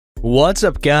What's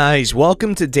up, guys?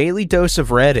 Welcome to Daily Dose of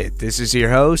Reddit. This is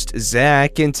your host,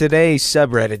 Zach, and today's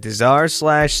subreddit is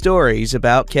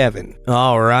r/StoriesAboutKevin.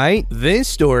 Alright, this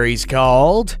story's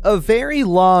called A Very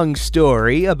Long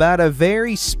Story About a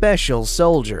Very Special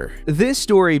Soldier. This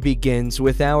story begins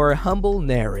with our humble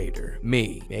narrator,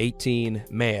 me, 18,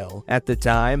 male, at the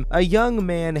time, a young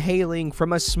man hailing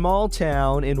from a small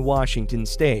town in Washington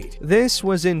State. This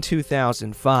was in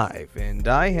 2005, and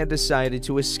I had decided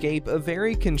to escape a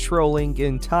very controlled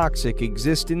and toxic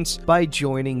existence by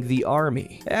joining the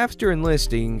army. After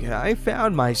enlisting, I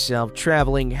found myself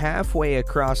traveling halfway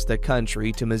across the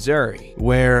country to Missouri,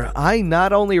 where I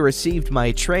not only received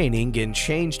my training and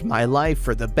changed my life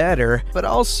for the better, but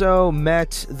also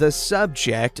met the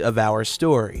subject of our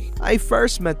story. I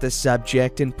first met the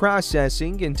subject in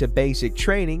processing into basic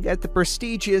training at the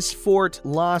prestigious Fort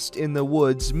Lost in the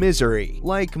Woods, Missouri.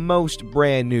 Like most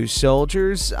brand new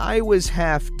soldiers, I was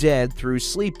half dead through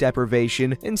sleep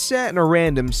deprivation and sat in a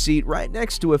random seat right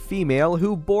next to a female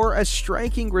who bore a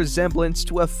striking resemblance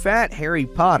to a fat Harry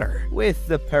Potter, with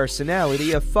the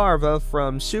personality of Farva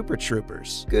from Super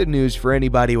Troopers. Good news for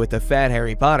anybody with a fat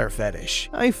Harry Potter fetish.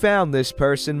 I found this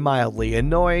person mildly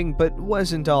annoying, but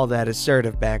wasn't all that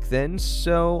assertive back then,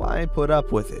 so I put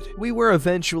up with it. We were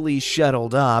eventually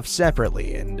shuttled off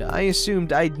separately, and I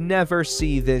assumed I'd never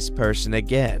see this person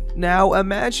again. Now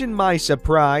imagine my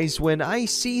surprise when I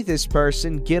see this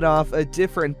person get off a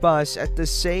different bus at the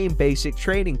same basic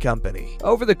training company.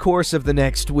 Over the course of the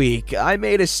next week, I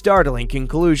made a startling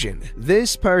conclusion.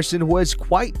 This person was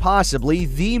quite possibly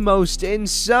the most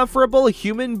insufferable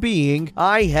human being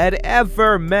I had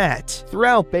ever met.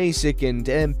 Throughout basic and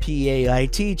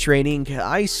MPAIT training,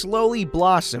 I slowly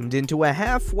blossomed into a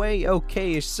halfway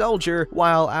okayish soldier,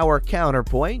 while our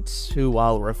counterpoint, who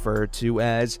I'll refer to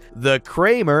as the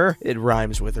Kramer, it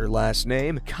rhymes with her last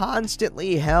name,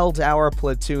 constantly held our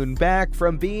platoon back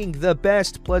from being the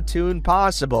best platoon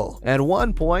possible. At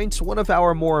one point, one of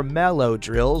our more mellow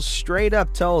drills straight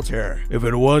up told her, "If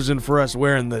it wasn't for us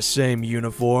wearing the same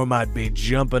uniform, I'd be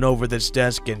jumping over this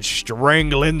desk and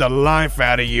strangling the life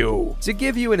out of you." To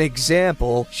give you an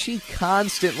example, she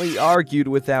constantly argued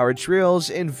with our drills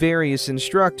and various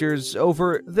instructors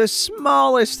over the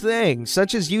smallest things,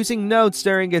 such as using notes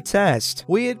during a test.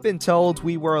 We had been told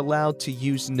we were allowed to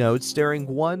use notes during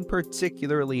one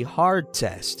particularly hard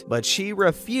test, but she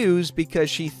refused because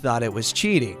she thought it was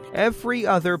cheating. Every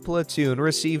other platoon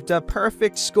received a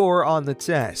perfect score on the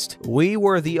test. We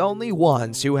were the only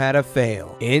ones who had a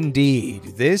fail.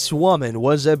 Indeed, this woman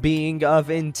was a being of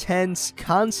intense,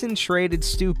 concentrated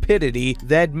stupidity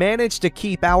that managed to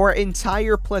keep our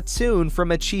entire platoon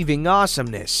from achieving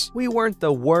awesomeness. We weren't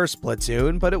the worst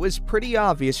platoon, but it was pretty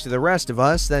obvious to the rest of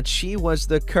us that she was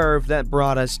the curve that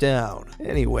brought us down.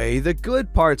 Anyway, the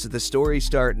good parts of the story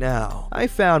start now. I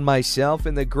found myself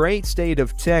in the great state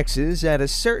of Texas at a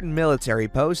certain military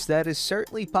post that is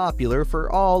certainly popular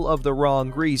for all of the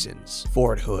wrong reasons.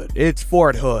 Fort Hood. It's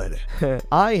Fort Hood.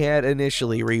 I had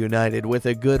initially reunited with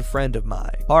a good friend of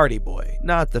mine, Party Boy,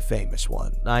 not the famous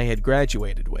one I had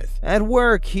graduated with. At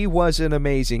work, he was an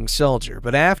amazing soldier,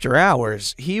 but after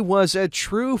hours, he was a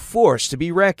true force to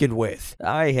be reckoned with.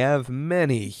 I have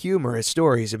many humorous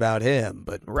stories about him,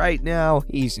 but right now,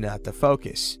 he's not the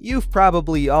focus. You've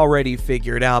probably already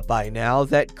figured out by now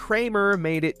that Kramer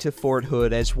made it to Fort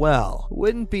Hood as well.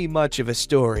 Wouldn't be much of a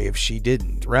story if she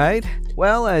didn't, right?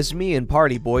 Well, as me and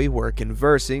Party Boy were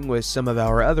conversing with some of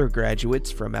our other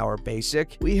graduates from our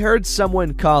basic, we heard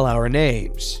someone call our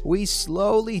names. We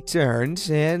slowly turned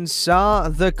and saw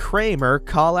the Kramer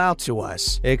call out to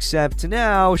us, except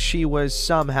now she was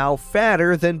somehow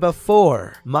fatter than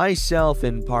before. Myself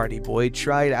and Party Boy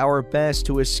tried our best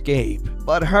to escape,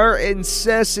 but her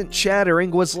incessant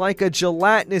chattering was like a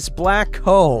gelatinous black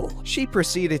hole. She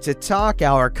proceeded to talk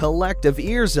our collective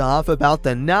ears off about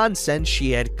the nonsense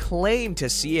she had claimed to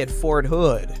see at Fort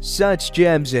Hood. Such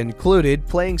gems included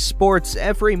playing sports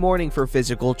every morning for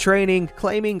physical training,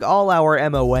 claiming all our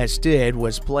MOS did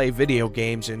was play video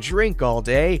games and drink all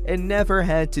day, and never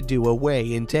had to do a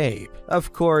weigh-in tape.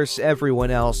 Of course,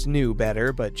 everyone else knew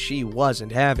better, but she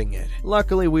wasn't having it.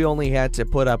 Luckily, we only had to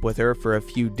put up with her for a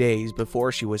few days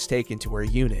before she was taken to her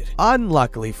unit.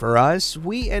 Unluckily for us,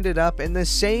 we ended up in the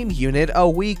same unit a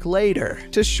week later.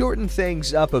 To shorten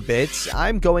things up a bit,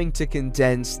 I'm going to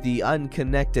condense the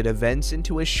unconnected events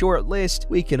into a short list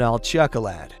we can all chuckle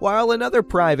at. While another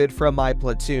private from my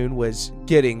platoon was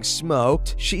getting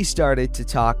smoked, she started to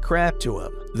talk crap to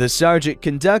him. The sergeant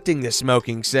conducting the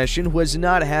smoking session was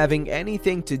not having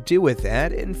anything to do with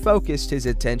that and focused his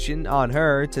attention on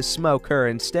her to smoke her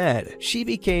instead. She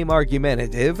became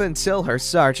argumentative until her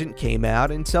sergeant came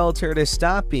out and told her to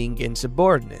stop being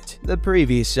insubordinate. The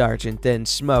previous sergeant then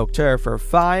smoked her for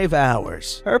 5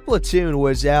 hours. Her platoon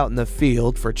was out in the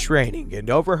field for training and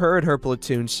overheard her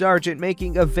platoon sergeant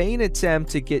making a vain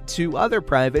attempt to get 2 other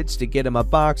privates to get him a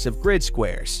box of grid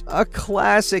squares. A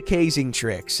classic hazing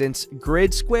trick, since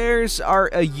grid squares are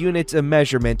a unit of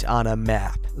measurement on a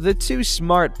map. The 2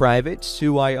 smart privates,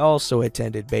 who I also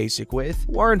attended basic with,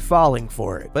 weren't falling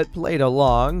for it, but played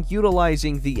along,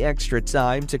 utilizing the extra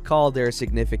time to call their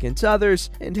significant others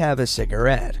and have a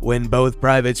cigarette. When both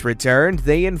privates returned,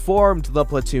 they informed the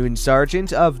platoon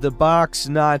sergeant of the box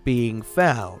not being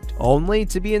found, only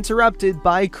to be interrupted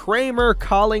by Kramer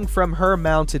calling from her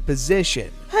mounted position.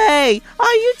 Hey,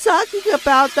 are you talking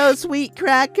about those wheat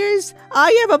crackers?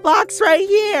 I have a box right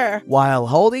here! While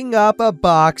holding up a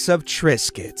box of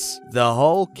Triscuits. The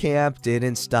whole camp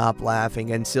didn't stop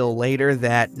laughing until later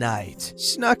that night.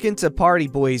 Snuck into Party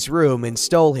Boy's room and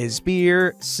stole his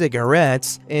beer,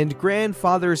 cigarettes, and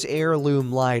grandfather's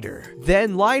heirloom lighter.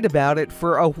 Then lied about it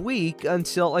for a week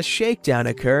until a shakedown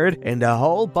occurred and a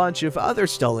whole bunch of other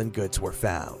stolen goods were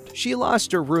found. She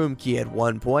lost her room key at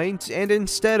one point, and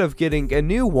instead of getting a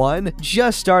new one,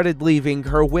 just started leaving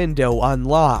her window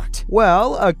unlocked.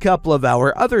 Well, a couple of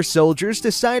our other soldiers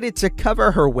decided to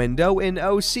cover her window in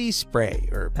OC spray,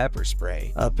 or pepper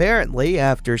spray. Apparently,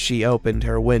 after she opened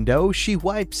her window, she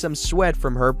wiped some sweat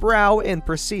from her brow and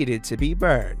proceeded to be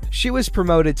burned. She was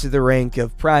promoted to the rank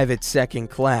of Private Second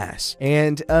Class,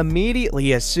 and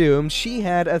immediately assumed she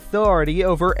had authority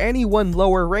over anyone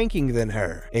lower ranking than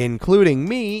her, including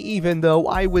me, even though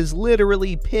I was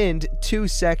literally pinned 2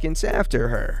 seconds after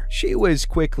her. She was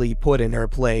quickly put in her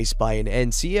place by an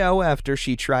NCO after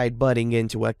she tried butting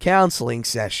into a counseling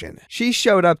session. She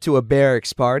showed up to a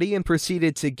barracks party and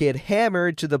proceeded to get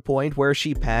hammered to the point where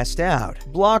she passed out,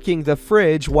 blocking the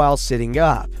fridge while sitting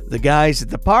up. The guys at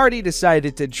the party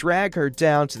decided to drag her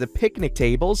down to the picnic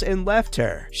tables and left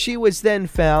her. She was then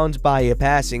found by a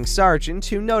passing sergeant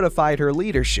who notified her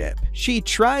leadership. She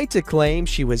tried to claim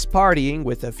she was partying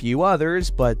with a few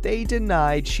others, but they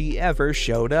denied she ever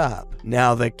showed up.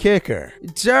 Now the kicker.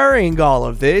 During all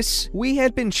of this, we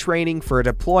had been training for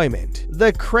deployment.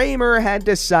 The Kramer had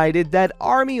decided that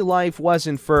army life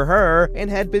wasn't for her and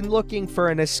had been looking for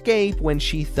an escape when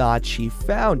she thought she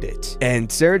found it.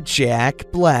 Enter Jack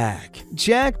Black.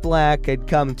 Jack Black had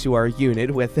come to our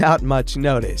unit without much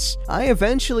notice. I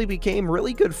eventually became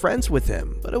really good friends with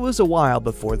him, but it was a while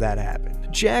before that happened.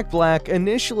 Jack Black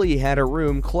initially had a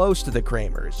room close to the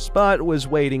Kramers, but was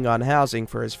waiting on housing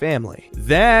for his family.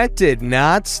 That did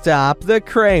not stop the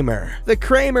Kramer. The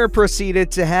Kramer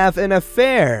proceeded to have an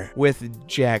affair with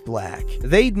Jack Black.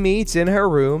 They'd meet in her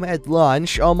room at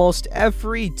lunch almost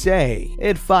every day.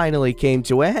 It finally came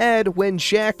to a head when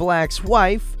Jack Black's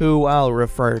wife, who I'll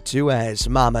refer to as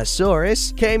Mama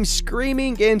Saurus, came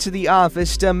screaming into the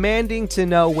office demanding to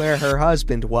know where her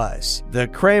husband was. The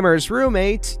Kramer's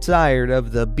roommate, tired of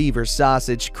the beaver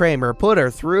sausage Kramer put her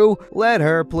through, led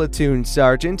her platoon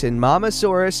sergeant and Mama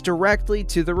Saurus directly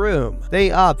to the room.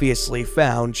 They obviously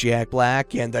found Jack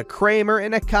Black and the Kramer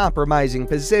in a compromising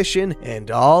position, and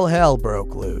all hell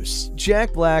broke loose.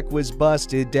 Jack Black was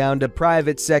busted down to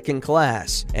Private Second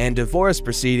Class, and divorce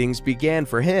proceedings began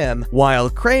for him, while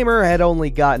Kramer had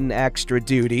only gotten extra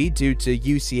duty due to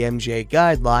UCMJ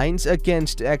guidelines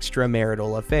against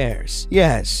extramarital affairs.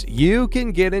 Yes, you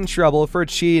can get in trouble for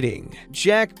cheating.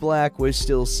 Jack Black was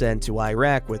still sent to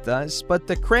Iraq with us, but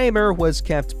the Kramer was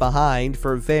kept behind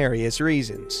for various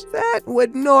reasons. That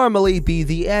would normally be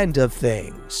the end of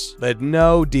things. But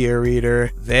no, dear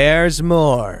reader, there's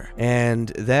more. And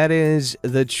that is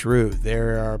the truth.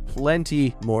 There are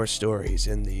plenty more stories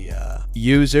in the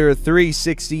User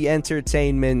 360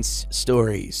 Entertainment's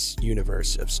stories,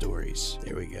 universe of stories.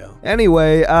 There we go.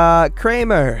 Anyway,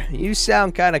 Kramer, you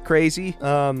sound kind of crazy.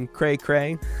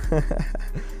 Cray.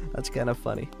 That's kind of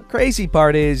funny. The crazy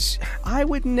part is, I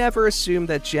would never assume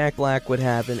that Jack Black would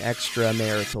have an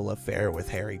extramarital affair with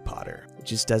Harry Potter. It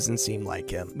just doesn't seem like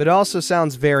him. But it also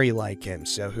sounds very like him,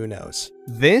 so who knows.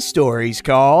 This story's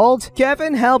called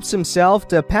Kevin Helps Himself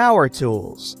to Power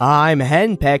Tools. I'm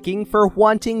henpecking for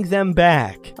wanting them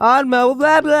back. On Mo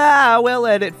blah blah, we'll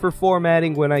edit for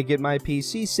formatting when I get my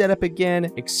PC set up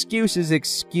again. Excuses,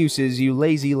 you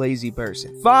lazy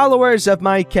person. Followers of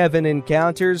my Kevin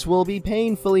encounters will be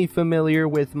painfully familiar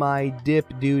with my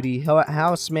dip duty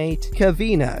housemate,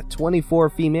 Kavina, 24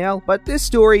 female, but this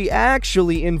story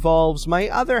actually involves my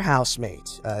other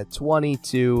housemate, a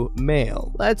 22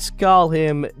 male. Let's call him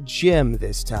Jim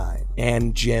this time.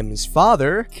 And Jim's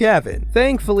father, Kevin.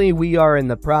 Thankfully, we are in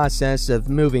the process of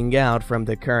moving out from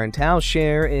the current house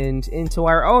share and into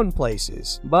our own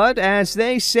places. But as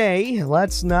they say,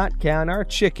 let's not count our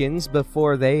chickens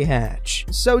before they hatch.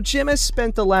 So Jim has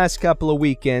spent the last couple of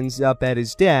weekends up at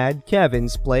his dad,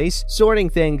 Kevin's place, sorting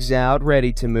things out,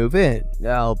 ready to move in,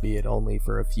 albeit only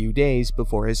for a few days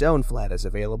before his own flat is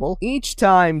available. Each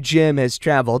time Jim has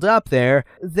traveled up there,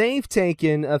 they've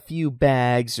taken a few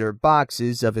bags or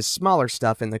boxes of his smaller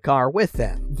stuff in the car with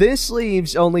them. This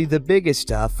leaves only the biggest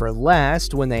stuff for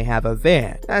last when they have a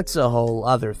van. That's a whole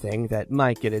other thing that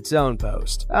might get its own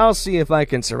post. I'll see if I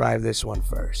can survive this one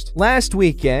first. Last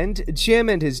weekend, Jim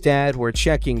and his dad were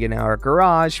checking in our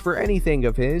garage for anything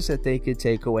of his that they could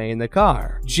take away in the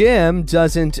car. Jim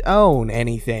doesn't own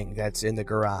anything that's in the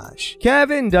garage.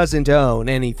 Kevin doesn't own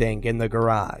anything in the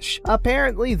garage.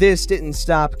 Apparently, this didn't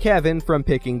stop Kevin from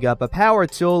picking up a power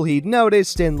tool he'd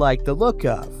noticed and liked the look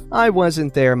of. I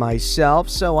wasn't there myself,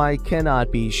 so I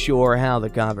cannot be sure how the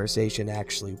conversation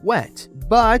actually went.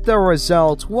 But the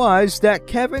result was that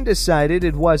Kevin decided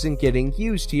it wasn't getting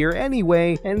used here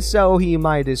anyway, and so he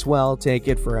might as well take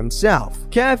it for himself.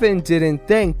 Kevin didn't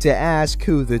think to ask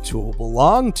who the tool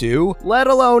belonged to, let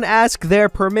alone ask their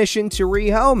permission to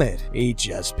rehome it. He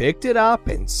just picked it up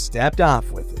and stepped off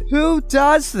with it. Who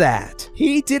does that?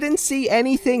 He didn't see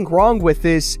anything wrong with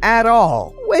this at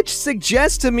all, which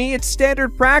suggests to me it's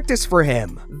standard practice for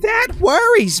him. That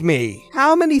worries me.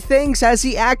 How many things has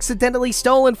he accidentally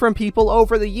stolen from people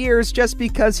over the years just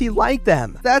because he liked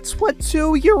them? That's what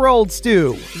 2-year-olds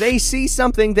do. They see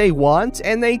something they want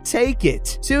and they take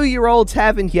it. 2-year-olds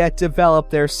haven't yet developed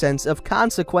their sense of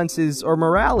consequences or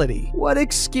morality. What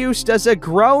excuse does a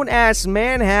grown-ass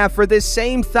man have for this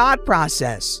same thought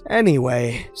process?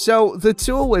 Anyway, so the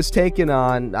tool was taken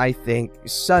on, I think,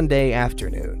 Sunday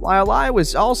afternoon, while I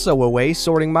was also away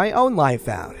sorting my own life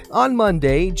out. On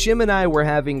Monday, Jim and I were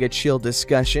having a chill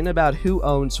discussion about who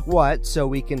owns what so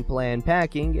we can plan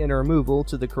packing and removal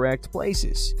to the correct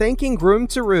places. Thinking room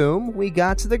to room, we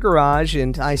got to the garage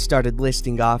and I started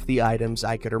listing off the items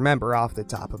I could remember off the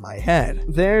top of my head.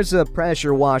 There's a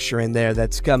pressure washer in there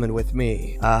that's coming with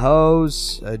me, a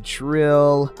hose, a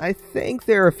drill. I think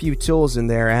there are a few tools in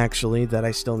there actually that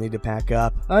I still need to pack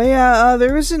up. Oh yeah,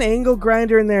 there was an angle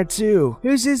grinder in there too.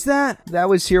 Whose is that? That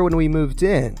was here when we moved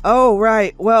in. Oh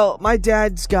right, well my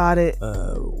dad's got it.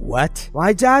 What?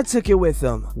 My dad took it with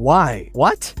him. Why?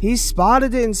 What? He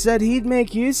spotted it and said he'd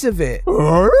make use of it.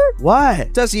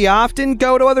 What? Does he often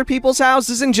go to other people's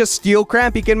houses and just steal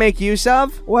crap he can make use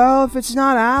of? Well, if it's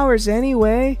not ours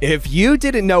anyway. If you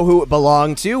didn't know who it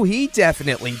belonged to, he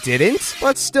definitely didn't.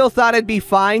 But still thought it'd be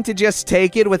fine to just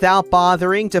take it without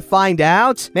bothering to find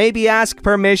out? Maybe ask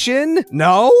permission?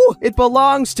 No? It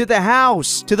belongs to the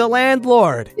house, to the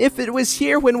landlord. If it was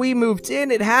here when we moved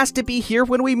in, it has to be here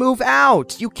when we move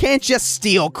out. You can't just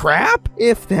steal crap.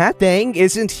 If that thing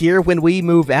isn't here when we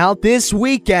move out this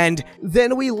weekend,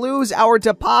 then we lose our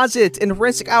deposit and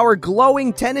risk our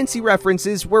glowing tenancy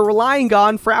references we're relying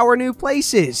on for our new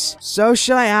places. So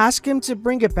should I ask him to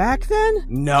bring it back then?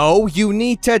 No, you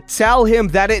need to tell him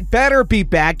that it better be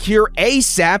back here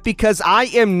ASAP because I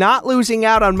am not losing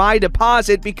out on my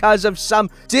deposit because of some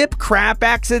dip crap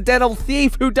accidental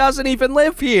thief who doesn't even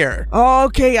live here. Oh,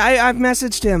 okay, I've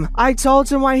messaged him. I told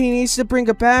him why he needs to bring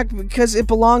it back because it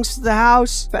belongs to the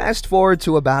house. Fast forward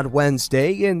to about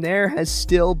Wednesday and there has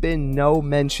still been no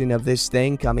mention of this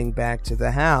thing coming back to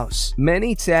the house.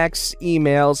 Many texts,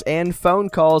 emails, and phone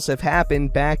calls have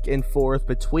happened back and forth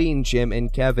between Jim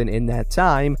and Kevin in that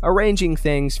time, arranging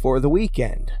things for the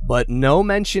weekend. But no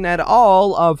mention at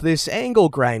all of this angle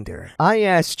grinder. I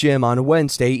asked Jim on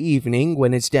Wednesday evening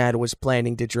when his dad was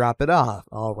planning to drop it off,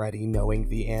 already knowing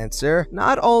the answer.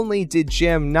 Not only did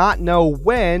Jim not know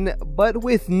when, but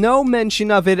with no mention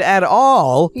of it at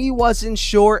all, he wasn't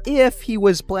sure if he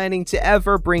was planning to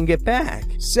ever bring it back.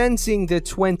 Sensing the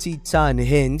 20-ton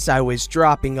hints I was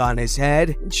dropping on his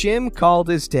head, Jim called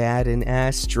his dad and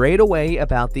asked straight away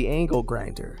about the angle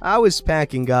grinder. I was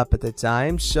packing up at the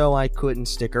time, so I couldn't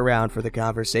stick around for the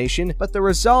conversation, but the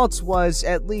result was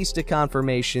at least a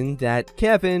confirmation that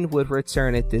Kevin would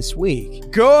return it this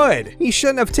week. Good! He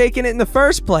shouldn't have taken it in the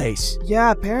first place. Yeah,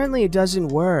 apparently it doesn't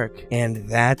work. And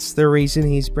that's the reason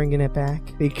he's bringing it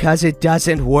back? Because it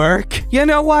doesn't work? You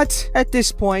know what? At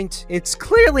this point, it's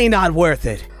clearly not worth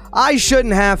it. I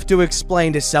shouldn't have to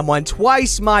explain to someone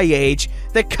twice my age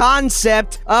the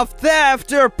concept of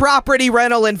theft or property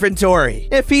rental inventory.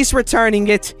 If he's returning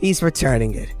it, he's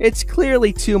returning it. It's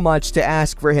clearly too much to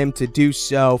ask for him to do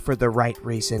so for the right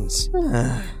reasons.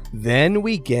 Then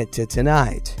we get to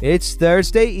tonight. It's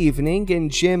Thursday evening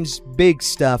and Jim's big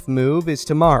stuff move is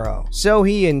tomorrow. So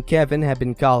he and Kevin have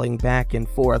been calling back and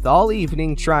forth all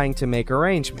evening trying to make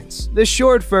arrangements. The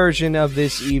short version of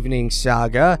this evening's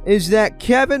saga is that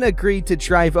Kevin agreed to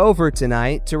drive over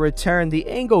tonight to return the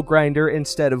angle grinder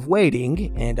instead of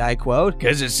waiting, and I quote,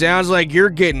 "'Cause it sounds like you're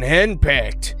getting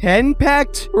henpecked."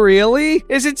 Henpecked? Really?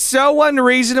 Is it so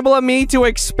unreasonable of me to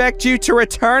expect you to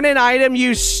return an item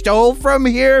you stole from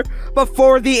here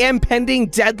before the impending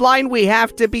deadline we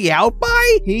have to be out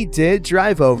by? He did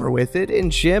drive over with it,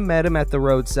 and Jim met him at the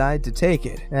roadside to take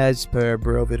it. As per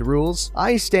Brovid rules,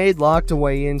 I stayed locked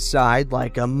away inside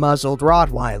like a muzzled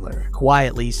Rottweiler,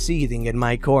 quietly seething in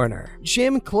my corner.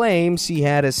 Jim claims he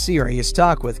had a serious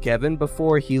talk with Kevin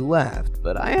before he left,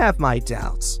 but I have my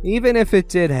doubts. Even if it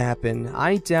did happen,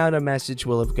 I doubt a message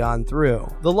will have gone through.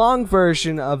 The long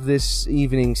version of this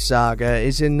evening saga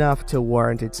is enough to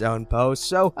warrant its own post,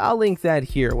 so I'll link that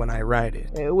here when I write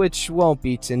it, which won't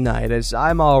be tonight as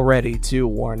I'm already too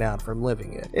worn out from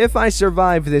living it. If I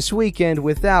survive this weekend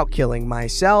without killing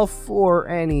myself or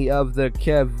any of the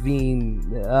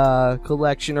Kevin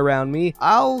collection around me,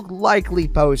 I'll likely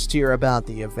post here about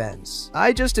the events.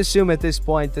 I just assume at this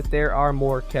point that there are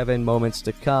more Kevin moments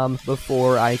to come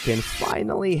before I can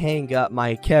finally hang up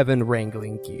my Kevin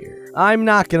wrangling gear. I'm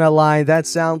not gonna lie, that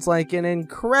sounds like an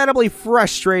incredibly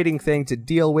frustrating thing to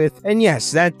deal with, and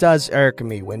yes, that does irk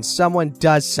me when someone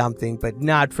does something but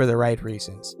not for the right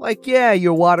reasons. Like, yeah,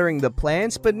 you're watering the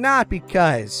plants, but not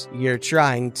because you're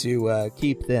trying to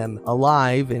keep them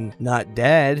alive and not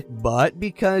dead, but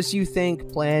because you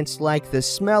think plants like the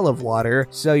smell of water,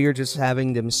 so you're just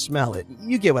having them smell it.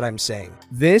 You get what I'm saying.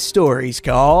 This story's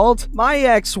called "My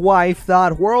Ex-Wife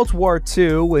Thought World War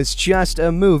II Was Just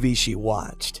a Movie She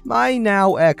Watched." My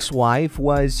now ex-wife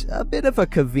was a bit of a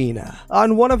kavina.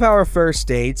 On one of our first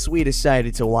dates, we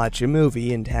decided to watch a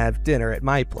movie and have dinner at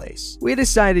my place. We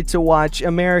decided to watch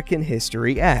American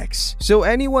History X. So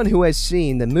anyone who has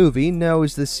seen the movie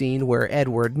knows the scene where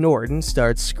Edward Norton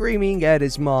starts screaming at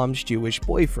his mom's Jewish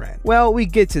boyfriend. Well, we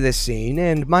get to this scene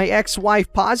and my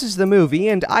ex-wife pauses the movie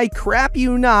and, I crap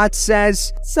you not,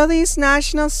 says, So these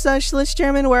National Socialist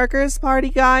German Workers' Party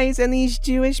guys and these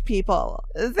Jewish people,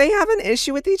 they have an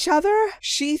issue with each other?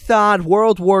 She thought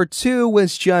World War II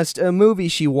was just a movie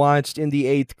she watched in the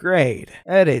 8th grade.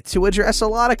 Edit, to address a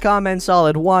lot of comments all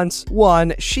at once.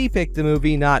 1, she picked the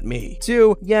movie, not me.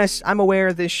 2, yes, I'm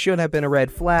aware this should have been a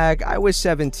red flag. I was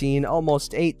 17,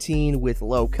 almost 18, with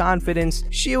low confidence.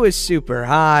 She was super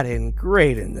hot and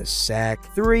great in the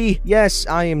sack. 3, yes,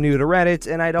 I am new to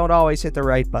Reddit and I don't always hit the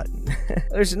right button.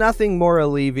 There's nothing more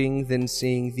relieving than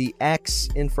seeing the X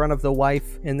in front of the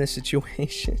wife in this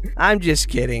situation. I'm just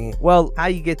kidding. Well, how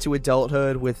you get to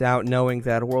adulthood without knowing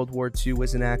that World War II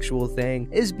was an actual thing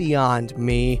is beyond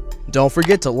me. Don't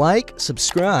forget to like,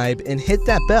 subscribe, and hit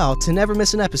that bell to never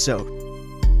miss an episode.